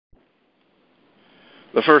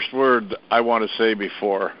The first word I want to say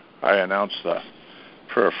before I announce the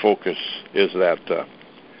prayer focus is that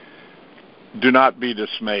do not be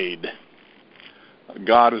dismayed.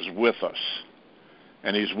 God is with us,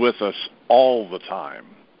 and He's with us all the time,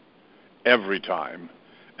 every time,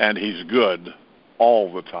 and He's good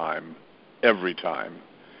all the time, every time.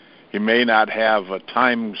 He may not have a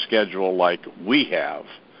time schedule like we have,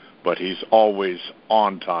 but He's always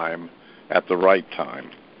on time at the right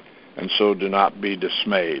time. And so do not be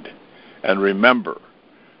dismayed. And remember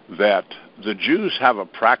that the Jews have a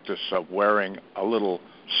practice of wearing a little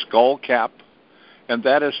skull cap, and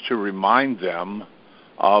that is to remind them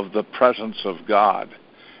of the presence of God.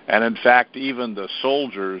 And in fact, even the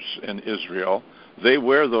soldiers in Israel, they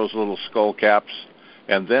wear those little skull caps,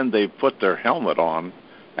 and then they put their helmet on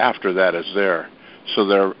after that is there. So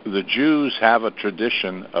the Jews have a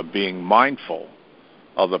tradition of being mindful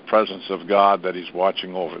of the presence of God, that He's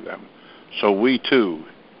watching over them. So we too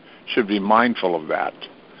should be mindful of that.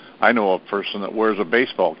 I know a person that wears a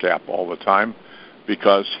baseball cap all the time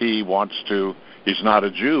because he's not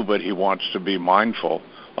a Jew, but he wants to be mindful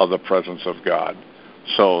of the presence of God.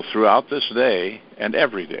 So throughout this day and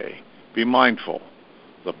every day, be mindful.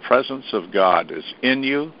 The presence of God is in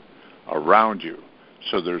you, around you.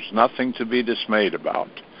 So there's nothing to be dismayed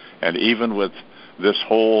about. And even with this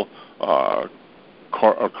whole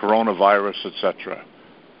coronavirus, etc.,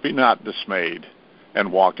 be not dismayed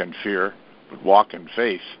and walk in fear, but walk in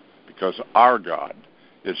faith, because our God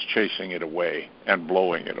is chasing it away and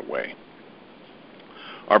blowing it away.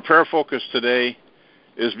 Our prayer focus today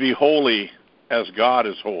is be holy as God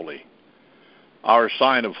is holy. Our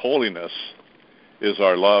sign of holiness is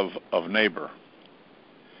our love of neighbor.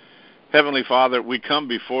 Heavenly Father, we come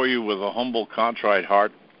before you with a humble, contrite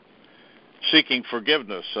heart, seeking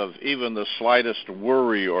forgiveness of even the slightest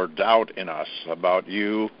worry or doubt in us about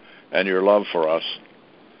you and your love for us.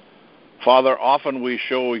 Father, often we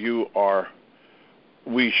show our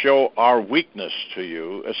weakness to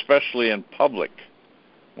you, especially in public,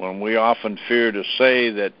 when we often fear to say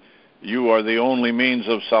that you are the only means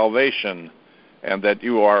of salvation and that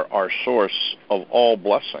you are our source of all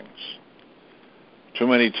blessings. Too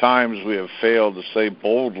many times we have failed to say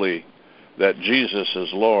boldly that Jesus is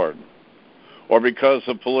Lord, or because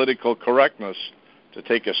of political correctness, to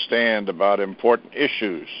take a stand about important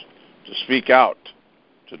issues, to speak out,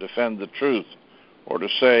 to defend the truth, or to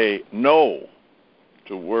say no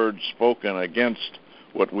to words spoken against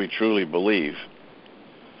what we truly believe.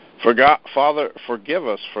 Father, forgive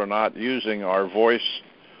us for not using our voice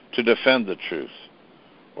to defend the truth,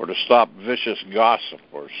 or to stop vicious gossip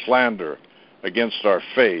or slander against our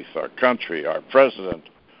faith, our country, our president,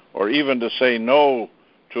 or even to say no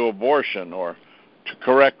to abortion, or to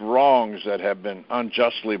correct wrongs that have been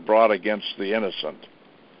unjustly brought against the innocent.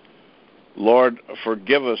 Lord,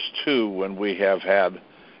 forgive us too when we have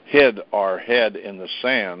hid our head in the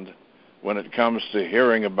sand when it comes to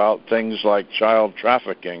hearing about things like child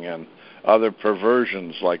trafficking and other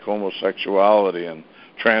perversions like homosexuality and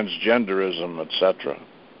transgenderism, etc.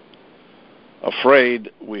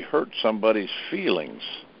 Afraid we hurt somebody's feelings,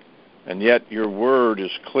 and yet your word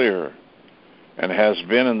is clear and has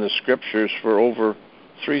been in the Scriptures for over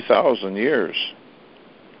 3,000 years.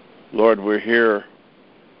 Lord, we're here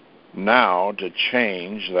now to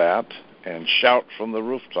change that and shout from the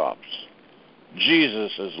rooftops,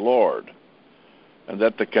 Jesus is Lord, and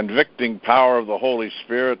that the convicting power of the Holy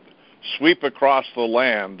Spirit sweep across the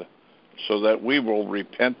land so that we will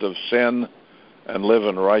repent of sin and live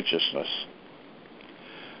in righteousness.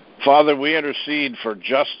 Father, we intercede for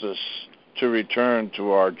justice to return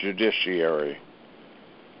to our judiciary,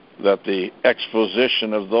 that the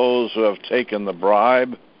exposition of those who have taken the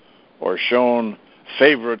bribe or shown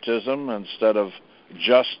favoritism instead of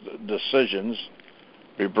just decisions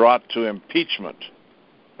be brought to impeachment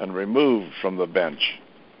and removed from the bench.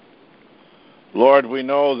 Lord, we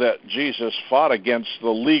know that Jesus fought against the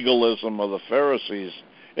legalism of the Pharisees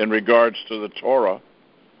in regards to the Torah,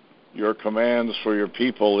 your commands for your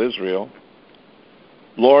people, Israel.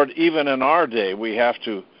 Lord, even in our day, we have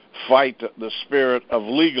to fight the spirit of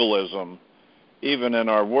legalism, even in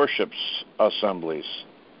our worship assemblies,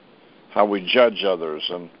 how we judge others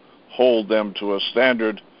and hold them to a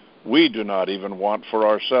standard we do not even want for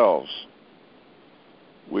ourselves.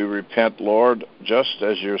 We repent, Lord, just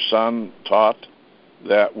as your Son taught,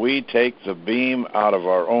 that we take the beam out of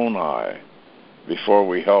our own eye before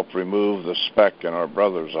we help remove the speck in our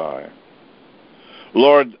brother's eye.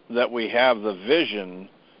 Lord, that we have the vision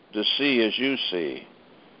to see as you see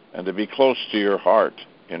and to be close to your heart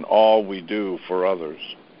in all we do for others.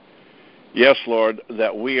 Yes, Lord,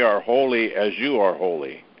 that we are holy as you are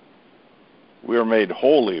holy. We are made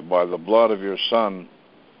holy by the blood of your Son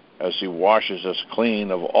as he washes us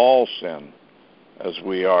clean of all sin, as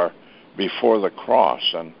we are before the cross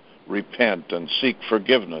and repent and seek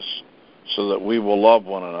forgiveness so that we will love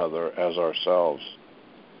one another as ourselves.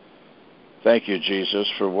 Thank you, Jesus,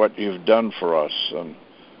 for what you've done for us and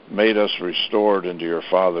made us restored into your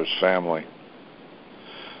Father's family.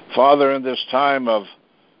 Father, in this time of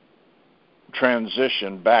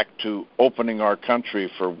transition back to opening our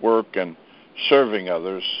country for work and serving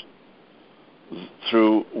others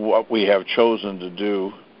through what we have chosen to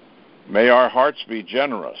do, may our hearts be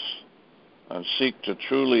generous and seek to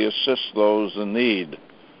truly assist those in need,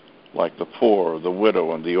 like the poor, the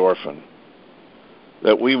widow, and the orphan.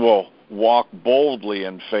 That we will walk boldly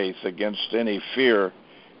in faith against any fear,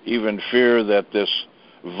 even fear that this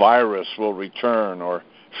virus will return, or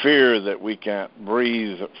fear that we can't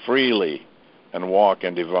breathe freely and walk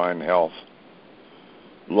in divine health.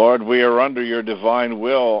 Lord, we are under your divine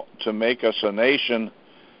will to make us a nation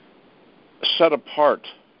set apart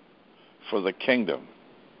for the kingdom,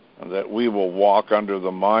 and that we will walk under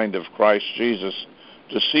the mind of Christ Jesus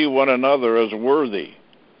to see one another as worthy,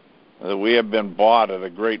 that we have been bought at a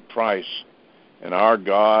great price, and our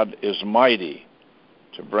God is mighty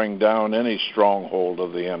to bring down any stronghold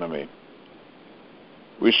of the enemy.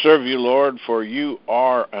 We serve you, Lord, for you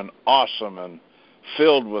are an awesome and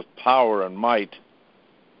filled with power and might,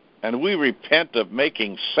 and we repent of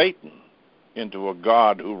making Satan into a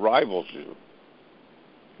God who rivals you.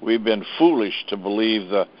 We've been foolish to believe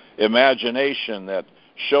the imagination that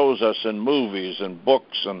shows us in movies and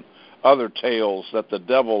books and other tales that the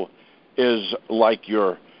devil is like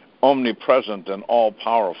your omnipresent and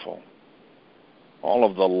all-powerful. All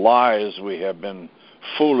of the lies we have been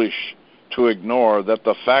foolish to ignore, that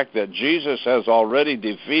the fact that Jesus has already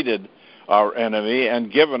defeated our enemy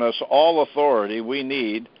and given us all authority we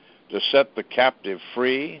need to set the captive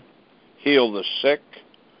free, heal the sick,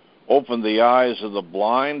 open the eyes of the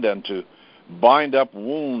blind, and to bind up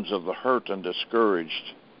wounds of the hurt and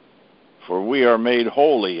discouraged. For we are made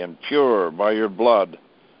holy and pure by your blood,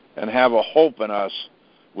 and have a hope in us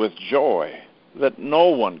with joy that no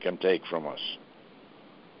one can take from us.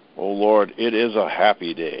 O Lord, it is a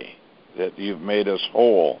happy day that you've made us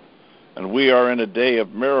whole, and we are in a day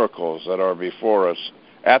of miracles that are before us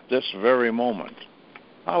at this very moment.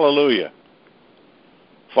 Hallelujah.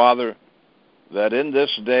 Father, that in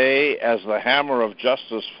this day, as the hammer of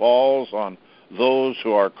justice falls on those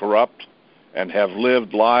who are corrupt and have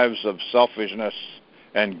lived lives of selfishness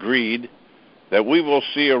and greed, that we will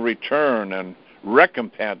see a return and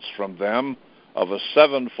recompense from them of a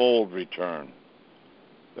sevenfold return.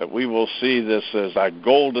 That we will see this as a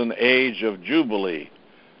golden age of jubilee,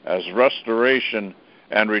 as restoration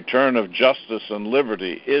and return of justice and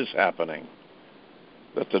liberty is happening.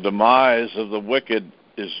 That the demise of the wicked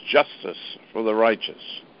is justice for the righteous.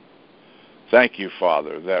 Thank you,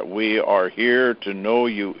 Father, that we are here to know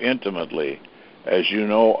you intimately as you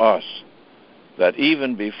know us, that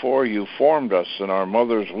even before you formed us in our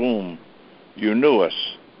mother's womb, you knew us,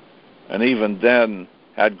 and even then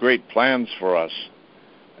had great plans for us.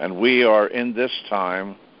 And we are in this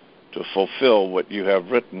time to fulfill what you have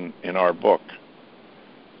written in our book,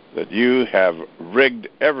 that you have rigged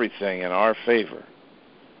everything in our favor.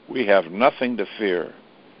 We have nothing to fear,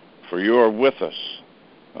 for you are with us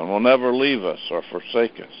and will never leave us or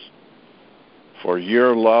forsake us, for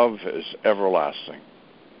your love is everlasting.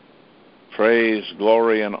 Praise,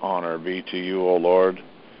 glory, and honor be to you, O Lord,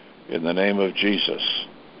 in the name of Jesus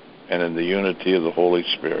and in the unity of the Holy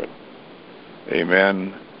Spirit.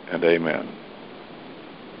 Amen and amen.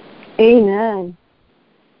 Amen.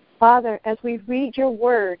 Father, as we read your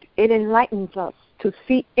word, it enlightens us to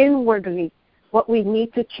see inwardly what we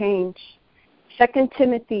need to change. 2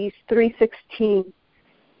 Timothy 3:16.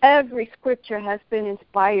 Every scripture has been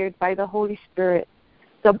inspired by the Holy Spirit,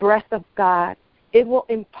 the breath of God. It will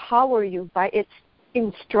empower you by its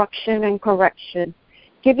instruction and correction,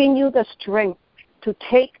 giving you the strength to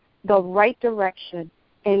take the right direction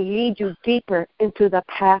and lead you deeper into the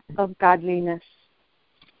path of godliness.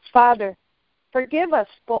 Father, forgive us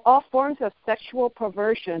for all forms of sexual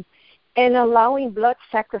perversion and allowing blood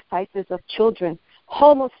sacrifices of children,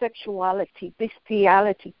 homosexuality,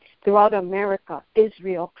 bestiality throughout America,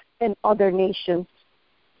 Israel, and other nations.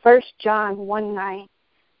 1 John 1:9.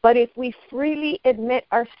 But if we freely admit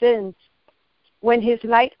our sins, when his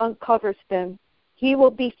light uncovers them, he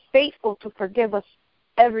will be faithful to forgive us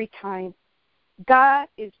every time. God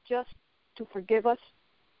is just to forgive us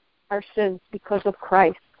our sins because of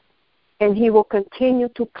Christ, and he will continue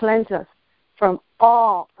to cleanse us from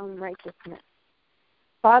all unrighteousness.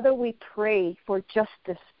 Father, we pray for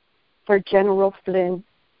justice for General Flynn.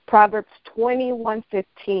 Proverbs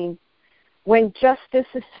 21:15. When justice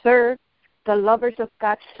is served, the lovers of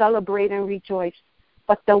God celebrate and rejoice,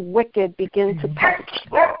 but the wicked begin to perish.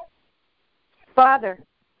 Father,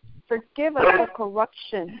 forgive us for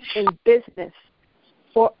corruption in business,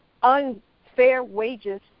 for unfair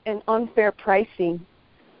wages and unfair pricing.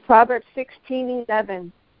 Proverbs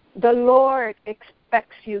 16:11. The Lord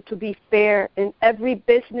expects you to be fair in every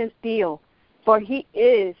business deal, for He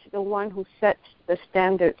is the one who sets the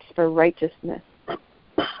standards for righteousness.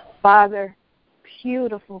 Father,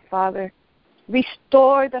 beautiful Father,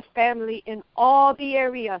 restore the family in all the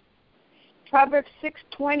areas. Proverbs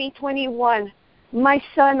 6:20-21. My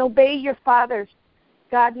son, obey your father's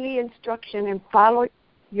godly instruction and follow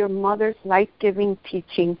your mother's life-giving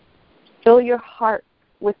teaching. Fill your heart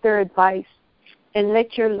with their advice and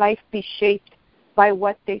let your life be shaped by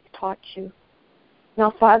what they've taught you.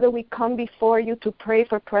 Now, Father, we come before you to pray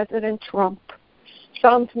for President Trump.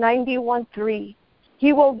 Psalms 91:3.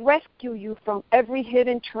 He will rescue you from every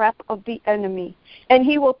hidden trap of the enemy, and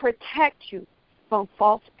He will protect you from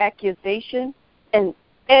false accusation and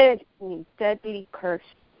any deadly curse.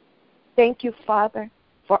 Thank you, Father,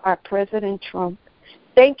 for our President Trump.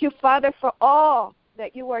 Thank you, Father, for all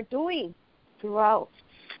that you are doing throughout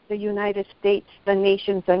the United States, the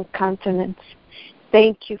nations, and continents.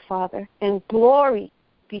 Thank you, Father, and glory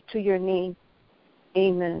be to your name.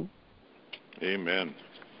 Amen. Amen.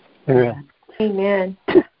 Amen. Amen.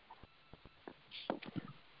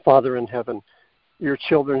 Father in heaven, your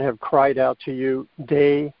children have cried out to you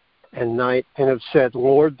day and night and have said,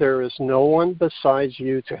 Lord, there is no one besides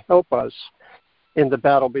you to help us in the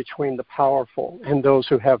battle between the powerful and those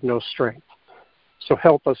who have no strength. So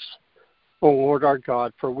help us, O Lord our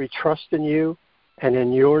God, for we trust in you and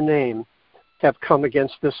in your name have come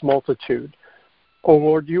against this multitude. O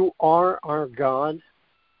Lord, you are our God.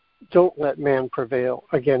 Don't let man prevail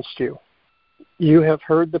against you. You have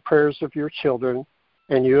heard the prayers of your children,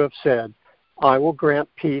 and you have said, I will grant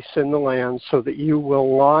peace in the land so that you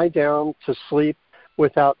will lie down to sleep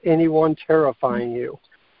without anyone terrifying you.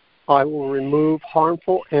 I will remove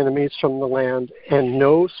harmful enemies from the land, and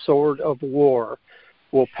no sword of war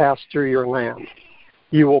will pass through your land.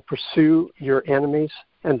 You will pursue your enemies,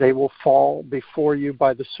 and they will fall before you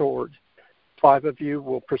by the sword. 5 of you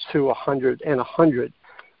will pursue 100, and 100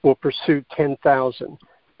 will pursue 10,000,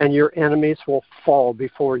 and your enemies will fall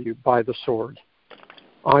before you by the sword.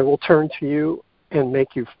 I will turn to you and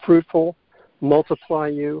make you fruitful, multiply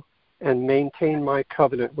you, and maintain my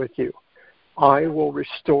covenant with you. I will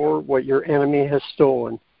restore what your enemy has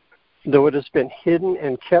stolen. Though it has been hidden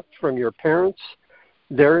and kept from your parents,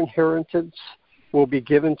 their inheritance will be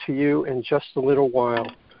given to you in just a little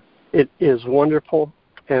while. It is wonderful,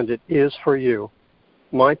 and it is for you.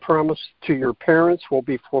 My promise to your parents will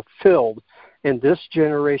be fulfilled in this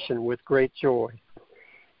generation with great joy.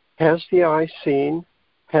 Has the eye seen?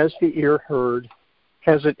 Has the ear heard?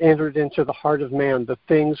 Has it entered into the heart of man the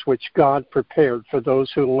things which God prepared for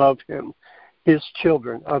those who love him, his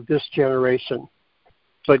children of this generation?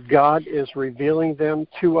 But God is revealing them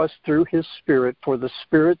to us through his Spirit, for the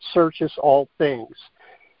Spirit searches all things,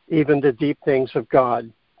 even the deep things of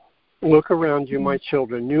God. Look around you, my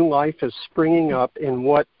children. New life is springing up in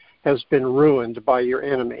what has been ruined by your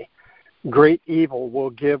enemy. Great evil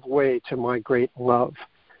will give way to my great love.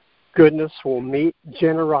 Goodness will meet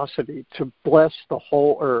generosity to bless the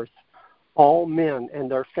whole earth. All men and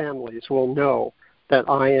their families will know that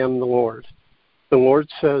I am the Lord. The Lord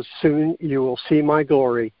says, soon you will see my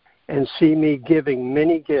glory and see me giving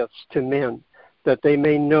many gifts to men, that they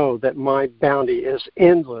may know that my bounty is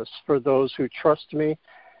endless for those who trust me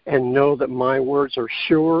and know that my words are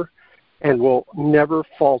sure and will never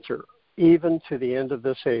falter, even to the end of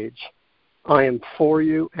this age. I am for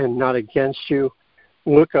you and not against you.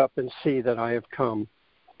 Look up and see that I have come.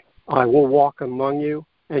 I will walk among you,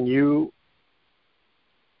 and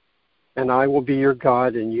I will be your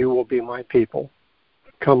God, and you will be my people.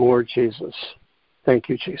 Come, Lord Jesus. Thank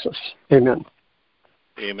you, Jesus. Amen.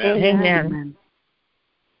 Amen. Amen.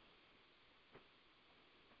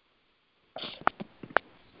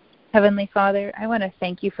 Heavenly Father, I want to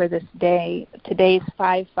thank you for this day. Today's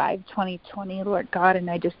 5/5/2020, Lord God, and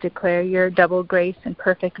I just declare your double grace and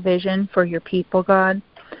perfect vision for your people, God.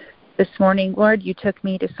 This morning, Lord, you took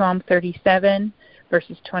me to Psalm 37,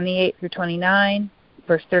 verses 28 through 29,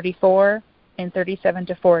 verse 34, and 37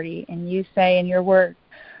 to 40, and you say in your word,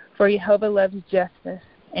 for Jehovah loves justice,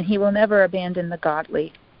 and he will never abandon the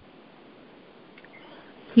godly.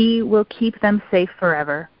 He will keep them safe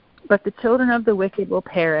forever, but the children of the wicked will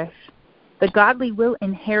perish. The godly will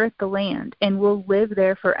inherit the land and will live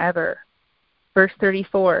there forever. Verse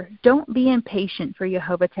 34, don't be impatient for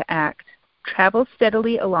Jehovah to act. Travel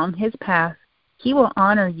steadily along his path. He will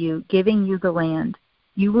honor you, giving you the land.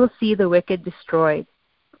 You will see the wicked destroyed.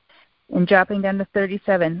 And dropping down to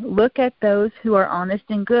 37, look at those who are honest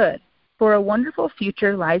and good, for a wonderful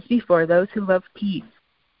future lies before those who love peace.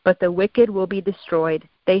 But the wicked will be destroyed.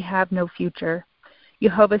 They have no future.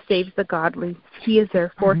 Jehovah saves the godly. He is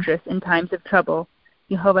their fortress in times of trouble.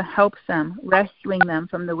 Jehovah helps them, rescuing them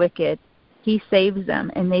from the wicked. He saves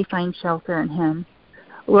them, and they find shelter in him.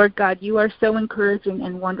 Lord God, you are so encouraging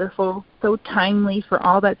and wonderful, so timely for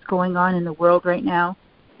all that's going on in the world right now.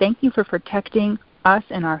 Thank you for protecting us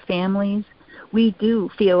and our families. We do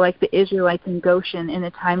feel like the Israelites in Goshen in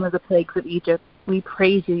the time of the plagues of Egypt. We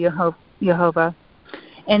praise you, Jehovah.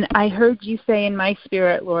 And I heard you say in my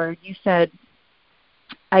spirit, Lord, you said,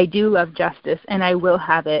 I do love justice, and I will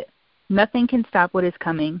have it. Nothing can stop what is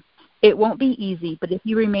coming. It won't be easy, but if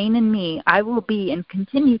you remain in me, I will be and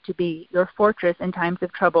continue to be your fortress in times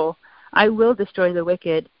of trouble. I will destroy the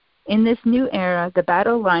wicked. In this new era, the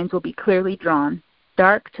battle lines will be clearly drawn,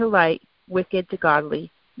 dark to light, wicked to godly.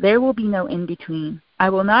 There will be no in-between. I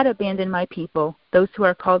will not abandon my people, those who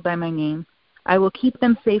are called by my name. I will keep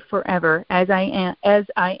them safe forever, as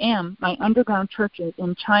I am my underground churches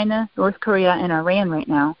in China, North Korea, and Iran right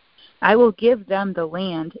now. I will give them the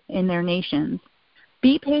land in their nations.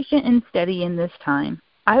 Be patient and steady in this time.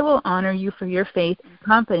 I will honor you for your faith and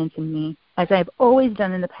confidence in me, as I have always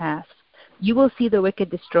done in the past. You will see the wicked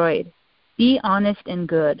destroyed. Be honest and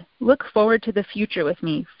good. Look forward to the future with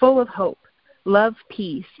me, full of hope. Love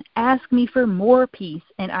peace. Ask me for more peace,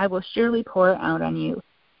 and I will surely pour it out on you.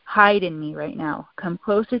 Hide in me right now. Come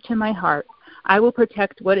closer to my heart. I will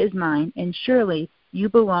protect what is mine, and surely you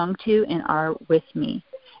belong to and are with me.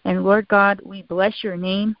 And Lord God, we bless your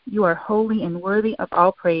name. You are holy and worthy of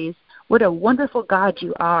all praise. What a wonderful God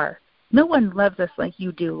you are. No one loves us like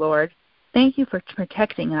you do, Lord. Thank you for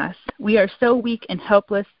protecting us. We are so weak and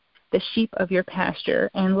helpless, the sheep of your pasture.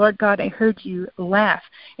 And Lord God, I heard you laugh,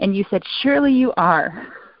 and you said, surely you are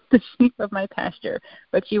the sheep of my pasture,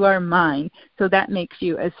 but you are mine. So that makes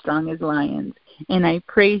you as strong as lions. And I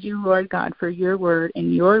praise you, Lord God, for your word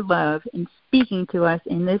and your love in speaking to us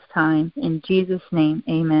in this time. In Jesus' name,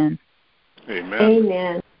 amen. Amen.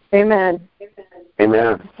 Amen. Amen.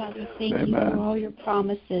 Amen. Father, thank you for all your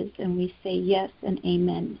promises, and we say yes and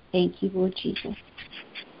amen. Thank you, Lord Jesus.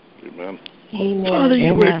 Amen. Amen. Father,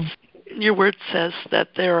 Amen. your word says that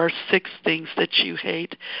there are 6 things that you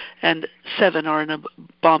hate, and 7 are an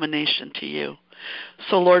abomination to you.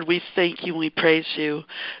 So, Lord, we thank you and we praise you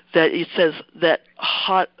that it says that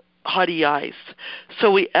haughty eyes.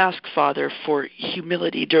 So we ask, Father, for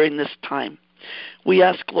humility during this time. We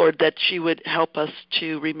ask, Lord, that you would help us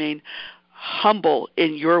to remain humble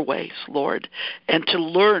in your ways, Lord, and to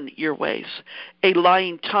learn your ways. A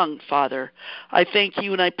lying tongue, Father. I thank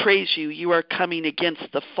you and I praise you. You are coming against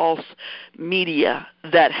the false media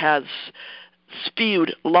that has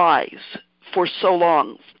spewed lies for so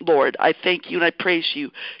long, Lord. I thank you and I praise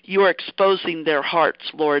you. You are exposing their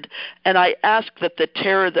hearts, Lord. And I ask that the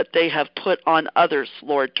terror that they have put on others,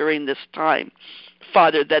 Lord, during this time,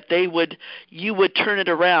 Father, that you would turn it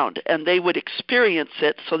around and they would experience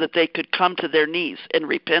it so that they could come to their knees in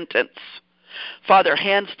repentance. Father,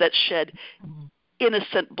 hands that shed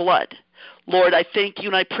innocent blood. Lord, I thank you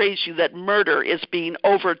and I praise you that murder is being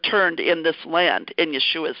overturned in this land in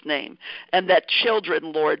Yeshua's name, and that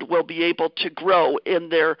children, Lord, will be able to grow in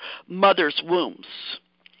their mother's wombs.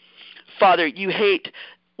 Father, you hate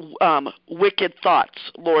wicked thoughts,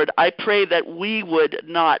 Lord. I pray that we would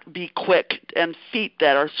not be quick and feet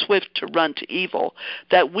that are swift to run to evil,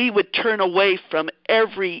 that we would turn away from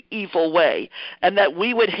every evil way, and that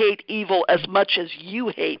we would hate evil as much as you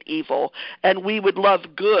hate evil, and we would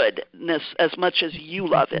love goodness as much as you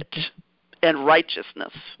love it, and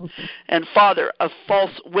righteousness. And Father, a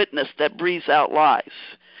false witness that breathes out lies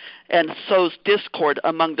and sows discord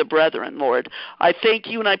among the brethren, Lord. I thank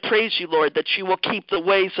you and I praise you, Lord, that you will keep the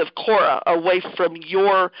ways of Korah away from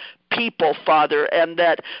your people, Father, and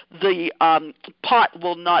that the pot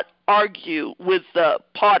will not argue with the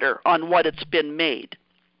potter on what it's been made.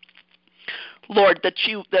 Lord,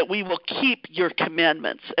 that we will keep your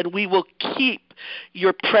commandments and we will keep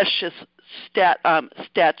your precious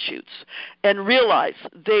statutes and realize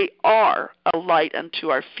they are a light unto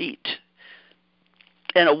our feet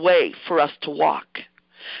and a way for us to walk.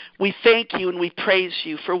 We thank you and we praise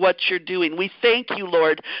you for what you're doing. We thank you,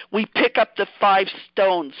 Lord. We pick up the 5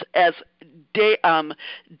 stones as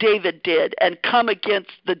David did, and come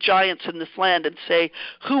against the giants in this land and say,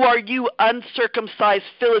 who are you uncircumcised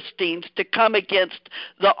Philistines to come against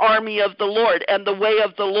the army of the Lord and the way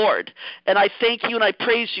of the Lord? And I thank you and I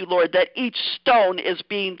praise you, Lord, that each stone is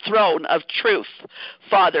being thrown of truth,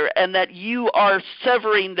 Father, and that you are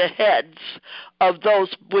severing the heads of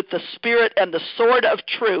those with the spirit and the sword of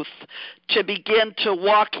truth to begin to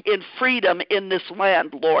walk in freedom in this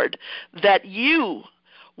land, Lord, that you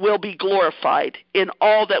will be glorified in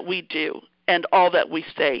all that we do and all that we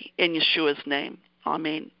say. In Yeshua's name.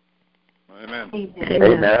 Amen. Amen.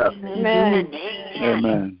 Amen. Amen.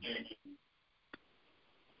 Amen.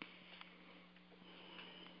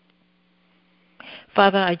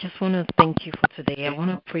 Father, I just want to thank you for today. I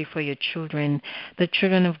want to pray for your children, the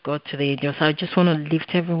children of God today. I just want to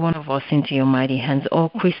lift every one of us into your mighty hands, all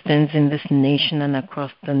Christians in this nation and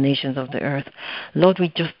across the nations of the earth. Lord, we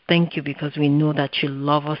just thank you because we know that you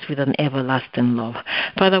love us with an everlasting love.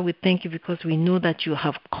 Father, we thank you because we know that you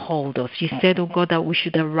have called us. You said, oh God, that we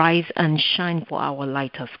should arise and shine, for our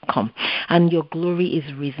light has come, and your glory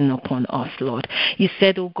is risen upon us, Lord. You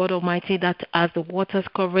said, oh God Almighty, that as the waters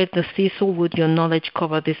covered the sea, so would your knowledge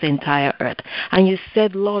cover this entire earth. And you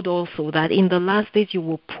said, Lord, also that in the last days you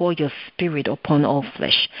will pour your spirit upon all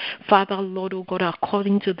flesh. Father, Lord, oh God,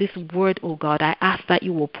 according to this word, oh God, I ask that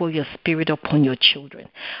you will pour your spirit upon your children.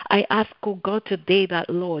 I ask, oh God, today that,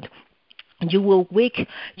 Lord, you will wake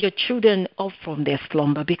your children up from their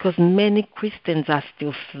slumber, because many Christians are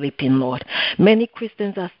still sleeping, Lord. Many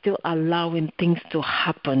Christians are still allowing things to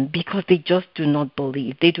happen because they just do not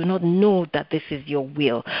believe. They do not know that this is your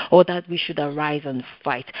will or that we should arise and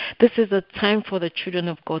fight. This is a time for the children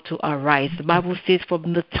of God to arise. The Bible says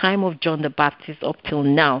from the time of John the Baptist up till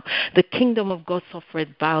now, the kingdom of God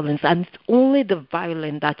suffered violence, and it's only the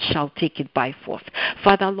violent that shall take it by force.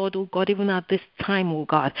 Father, Lord, oh God, even at this time, oh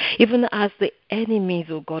God, even as the enemies,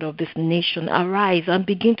 oh God, of this nation arise and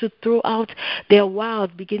begin to throw out their wiles,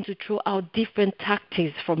 begin to throw out different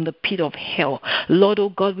tactics from the pit of hell. Lord, oh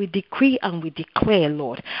God, we decree and we declare,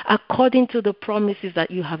 Lord, according to the promises that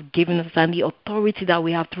you have given us and the authority that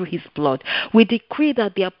we have through his blood, we decree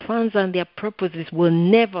that their plans and their purposes will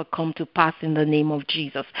never come to pass in the name of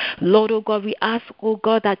Jesus. Lord, oh God, we ask, oh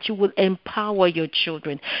God, that you will empower your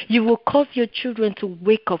children. You will cause your children to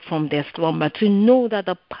wake up from their slumber, to know that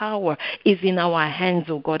the power is in our hands,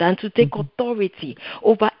 oh God, and to take authority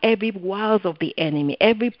over every wiles of the enemy.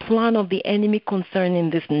 Every plan of the enemy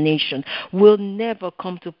concerning this nation will never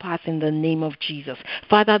come to pass in the name of Jesus.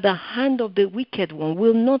 Father, the hand of the wicked one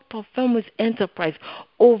will not perform his enterprise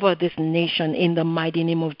over this nation in the mighty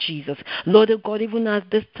name of Jesus. Lord, oh God, even as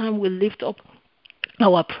this time we lift up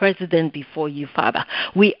our president before you, Father,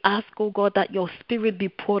 we ask, oh God, that your spirit be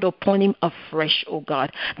poured upon him afresh, oh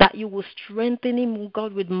God, that you will strengthen him, oh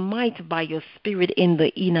God, with might by your spirit in the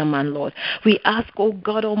inner man, Lord. We ask, oh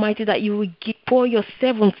God Almighty, that you will pour your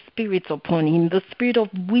 7 spirits upon him, the spirit of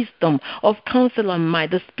wisdom, of counsel and might,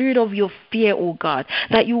 the spirit of your fear, oh God,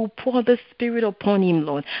 that you will pour the spirit upon him,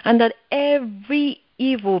 Lord, and that every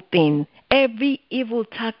evil thing, every evil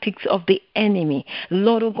tactics of the enemy,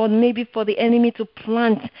 Lord, oh God, maybe for the enemy to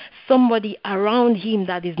plant somebody around him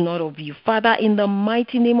that is not of you. Father, in the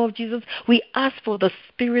mighty name of Jesus, we ask for the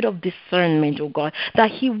spirit of discernment, oh God, that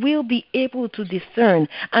he will be able to discern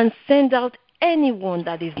and send out anyone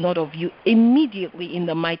that is not of you immediately in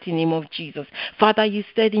the mighty name of Jesus. Father, you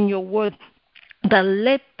said in your word that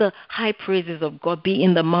let the high praises of God be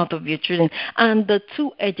in the mouth of your children and the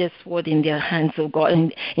two-edged sword in their hands, oh God,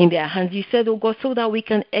 in their hands. You said, oh God, so that we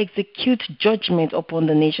can execute judgment upon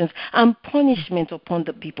the nations and punishment upon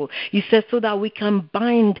the people. You said so that we can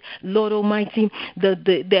bind, Lord Almighty,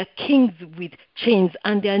 their kings with chains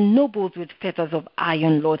and their nobles with fetters of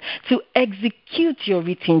iron, Lord, to execute your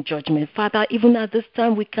written judgment. Father, even at this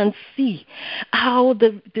time we can see how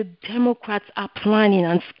the Democrats are planning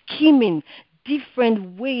and scheming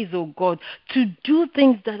different ways, oh God, to do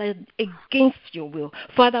things that are against your will.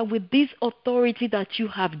 Father, with this authority that you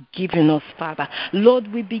have given us, Father,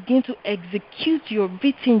 Lord, we begin to execute your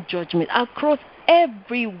written judgment across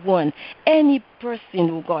everyone, any person,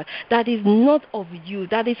 oh God, that is not of you,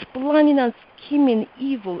 that is planning and scheming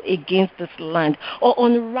evil against this land, or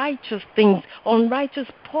unrighteous things, unrighteous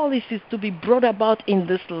policies to be brought about in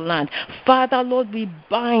this land. Father, Lord, we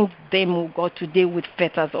bind them, oh God, today with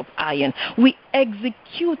fetters of iron. We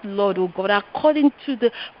execute, Lord, oh God, according to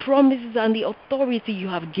the promises and the authority you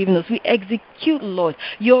have given us. We execute, Lord,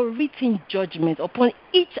 your written judgment upon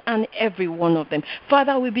each and every one of them.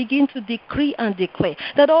 Father, we begin to decree and declare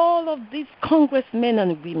that all of these congressmen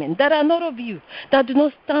and women that are not of you, that do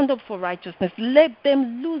not stand up for righteousness, let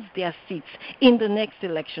them lose their seats in the next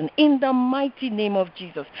election, in the mighty name of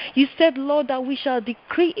Jesus. You said, Lord, that we shall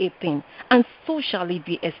decree a thing, and so shall it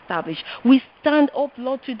be established. We stand up,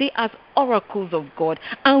 Lord, today as oracles of God,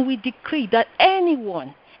 and we decree that any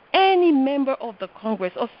member of the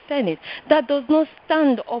Congress or Senate that does not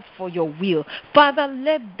stand up for your will, Father,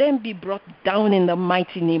 let them be brought down in the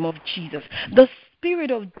mighty name of Jesus. The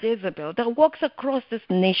spirit of Jezebel that walks across this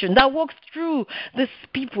nation, that walks through this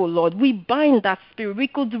people, Lord, we bind that spirit. We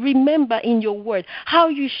could remember in your word how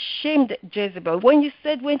you shamed Jezebel when you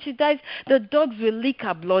said when she dies, the dogs will lick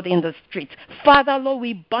her blood in the streets. Father, Lord,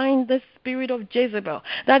 we bind the spirit of Jezebel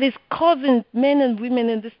that is causing men and women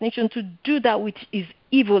in this nation to do that which is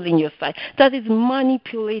evil in your sight, that is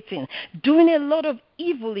manipulating, doing a lot of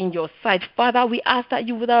evil in your sight. Father, we ask that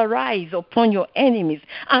you would arise upon your enemies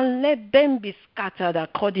and let them be scattered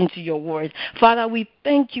according to your word. Father, we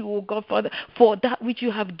thank you, O God, for that which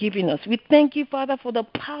you have given us. We thank you, Father, for the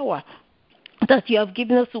power that you have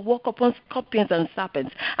given us to walk upon scorpions and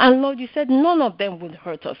serpents. And Lord, you said none of them would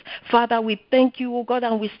hurt us. Father, we thank you, O God,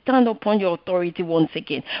 and we stand upon your authority once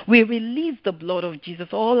again. We release the blood of Jesus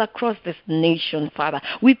all across this nation, Father.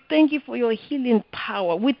 We thank you for your healing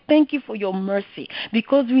power. We thank you for your mercy,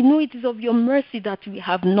 because we know it is of your mercy that we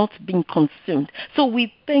have not been consumed. So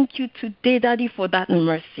we thank you today, Daddy, for that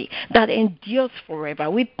mercy that endures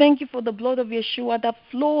forever. We thank you for the blood of Yeshua that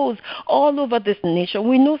flows all over this nation.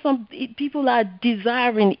 We know some people are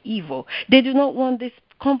desiring evil. They do not want this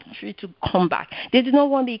country to come back. They do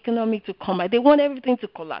not want the economy to come back. They want everything to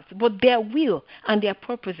collapse. But their will and their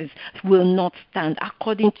purposes will not stand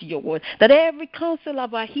according to your word. That every counsel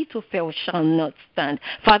of Ahithophel shall not stand.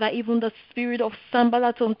 Father, even the spirit of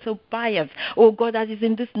Sanballat and Tobias, oh God, that is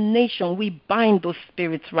in this nation, we bind those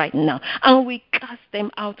spirits right now and we cast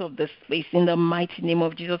them out of this place in the mighty name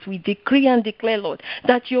of Jesus. We decree and declare, Lord,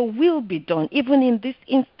 that your will be done, even in this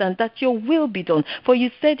instant, that your will be done. For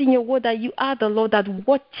you said in your word that you are the Lord that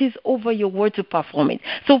watches over your word to perform it.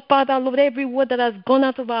 So, Father, Lord, every word that has gone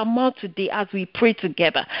out of our mouth today as we pray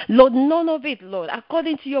together, Lord, none of it, Lord,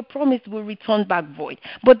 according to your promise, will return back void,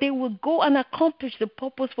 but they will go and accomplish the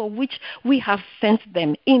purpose for which we have sent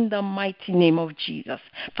them in the mighty name of Jesus.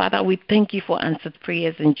 Father, we thank you for answered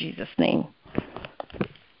prayers in Jesus' name.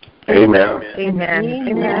 Amen. Amen.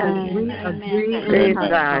 Amen. We Amen. agree. Praise Praise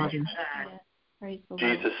God. Praise the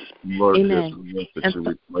Lord. Jesus, Lord, Amen. just that you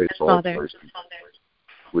replace all Father, places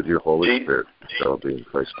with your Holy Spirit. That will be in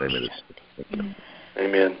Christ's name. It is.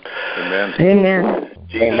 Amen. Amen. Amen.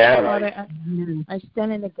 Amen. Father, I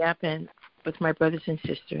stand in the gap and with my brothers and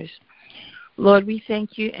sisters. Lord, we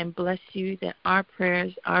thank you and bless you that our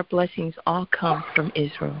prayers, our blessings all come from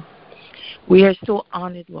Israel. We are so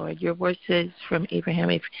honored, Lord. Your word says from Abraham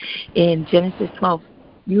in Genesis 12,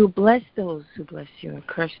 you bless those who bless you and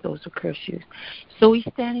curse those who curse you. So we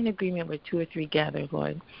stand in agreement with 2 or 3 gathered,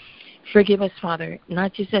 Lord. Forgive us, Father,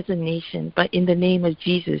 not just as a nation, but in the name of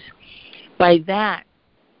Jesus. By that,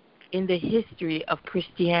 in the history of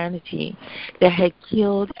Christianity that had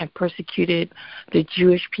killed and persecuted the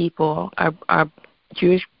Jewish people, our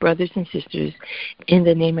Jewish brothers and sisters, in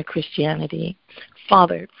the name of Christianity.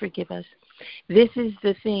 Father, forgive us. This is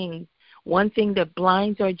the thing, one thing that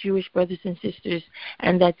blinds our Jewish brothers and sisters,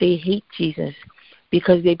 and that they hate Jesus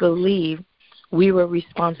because they believe we were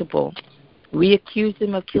responsible. We accuse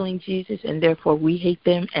them of killing Jesus, and therefore we hate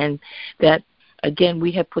them, and that, again,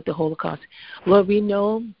 we have put the Holocaust. Lord, we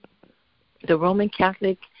know the Roman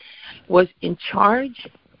Catholic was in charge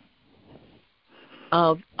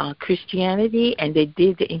of Christianity, and they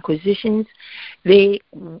did the Inquisitions. They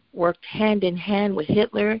worked hand in hand with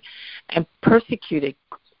Hitler and persecuted.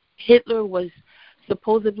 Hitler was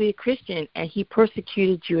supposedly a Christian, and he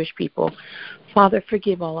persecuted Jewish people. Father,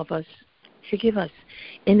 forgive all of us. Forgive us.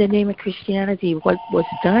 In the name of Christianity, what was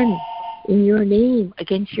done in your name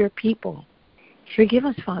against your people. Forgive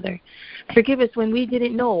us, Father. Forgive us when we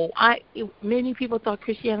didn't know. Many people thought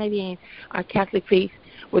Christianity and our Catholic faith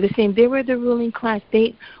were the same. They were the ruling class.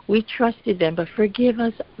 We trusted them, but forgive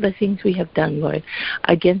us the things we have done, Lord,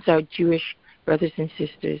 against our Jewish brothers and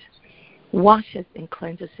sisters. Wash us and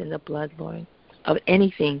cleanse us in the blood, Lord, of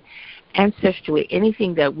anything ancestrally,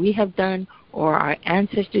 anything that we have done or our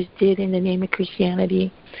ancestors did in the name of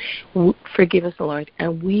Christianity. Forgive us, Lord,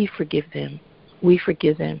 and we forgive them. We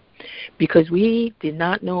forgive them. because we did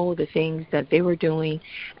not know the things that they were doing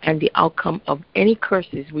and the outcome of any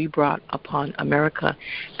curses we brought upon America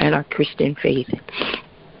and our Christian faith.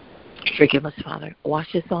 Forgive us, Father.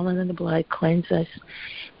 Wash us all in the blood. Cleanse us.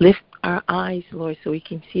 Lift our eyes, Lord, so we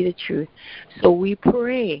can see the truth. So we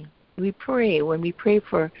pray. When we pray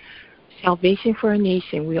for salvation for our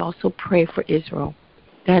nation, we also pray for Israel.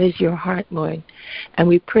 That is your heart, Lord. And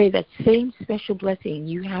we pray that same special blessing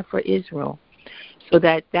you have for Israel, so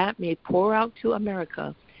that may pour out to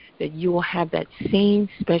America, that you will have that same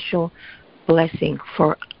special blessing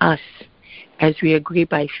for us as we agree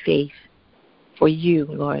by faith for you,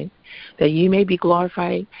 Lord, that you may be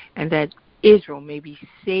glorified and that Israel may be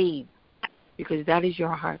saved, because that is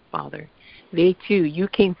your heart, Father. They too, you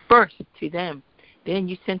came first to them. Then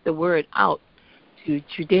you sent the word out to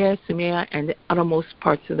Judea, Samaria, and the uttermost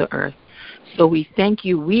parts of the earth. So we thank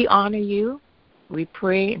you. We honor you. We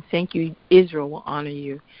pray and thank you. Israel will honor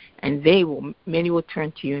you, and many will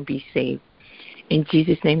turn to you and be saved. In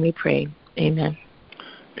Jesus' name we pray. Amen.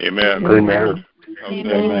 Amen. Amen.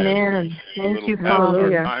 Amen. Thank you,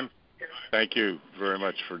 Father. Thank you very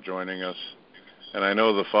much for joining us. And I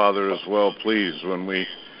know the Father is well pleased when we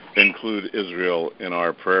include Israel in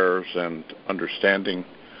our prayers and understanding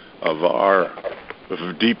of our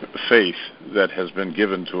deep faith that has been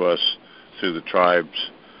given to us through the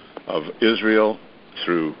tribes of Israel,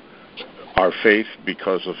 through our faith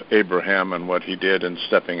because of Abraham and what he did in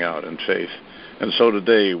stepping out in faith. And so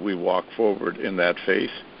today we walk forward in that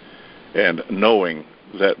faith and knowing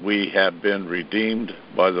that we have been redeemed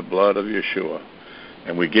by the blood of Yeshua.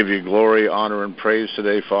 And we give you glory, honor, and praise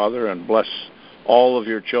today, Father, and bless all of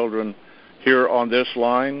your children here on this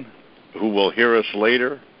line who will hear us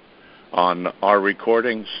later on our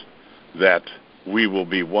recordings, that we will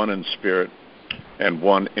be one in spirit and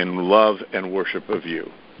one in love and worship of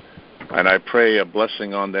you. And I pray a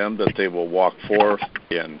blessing on them that they will walk forth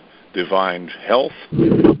in divine health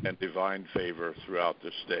and divine favor throughout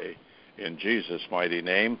this day. In Jesus' mighty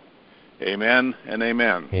name, amen and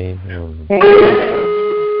amen. Amen. Amen.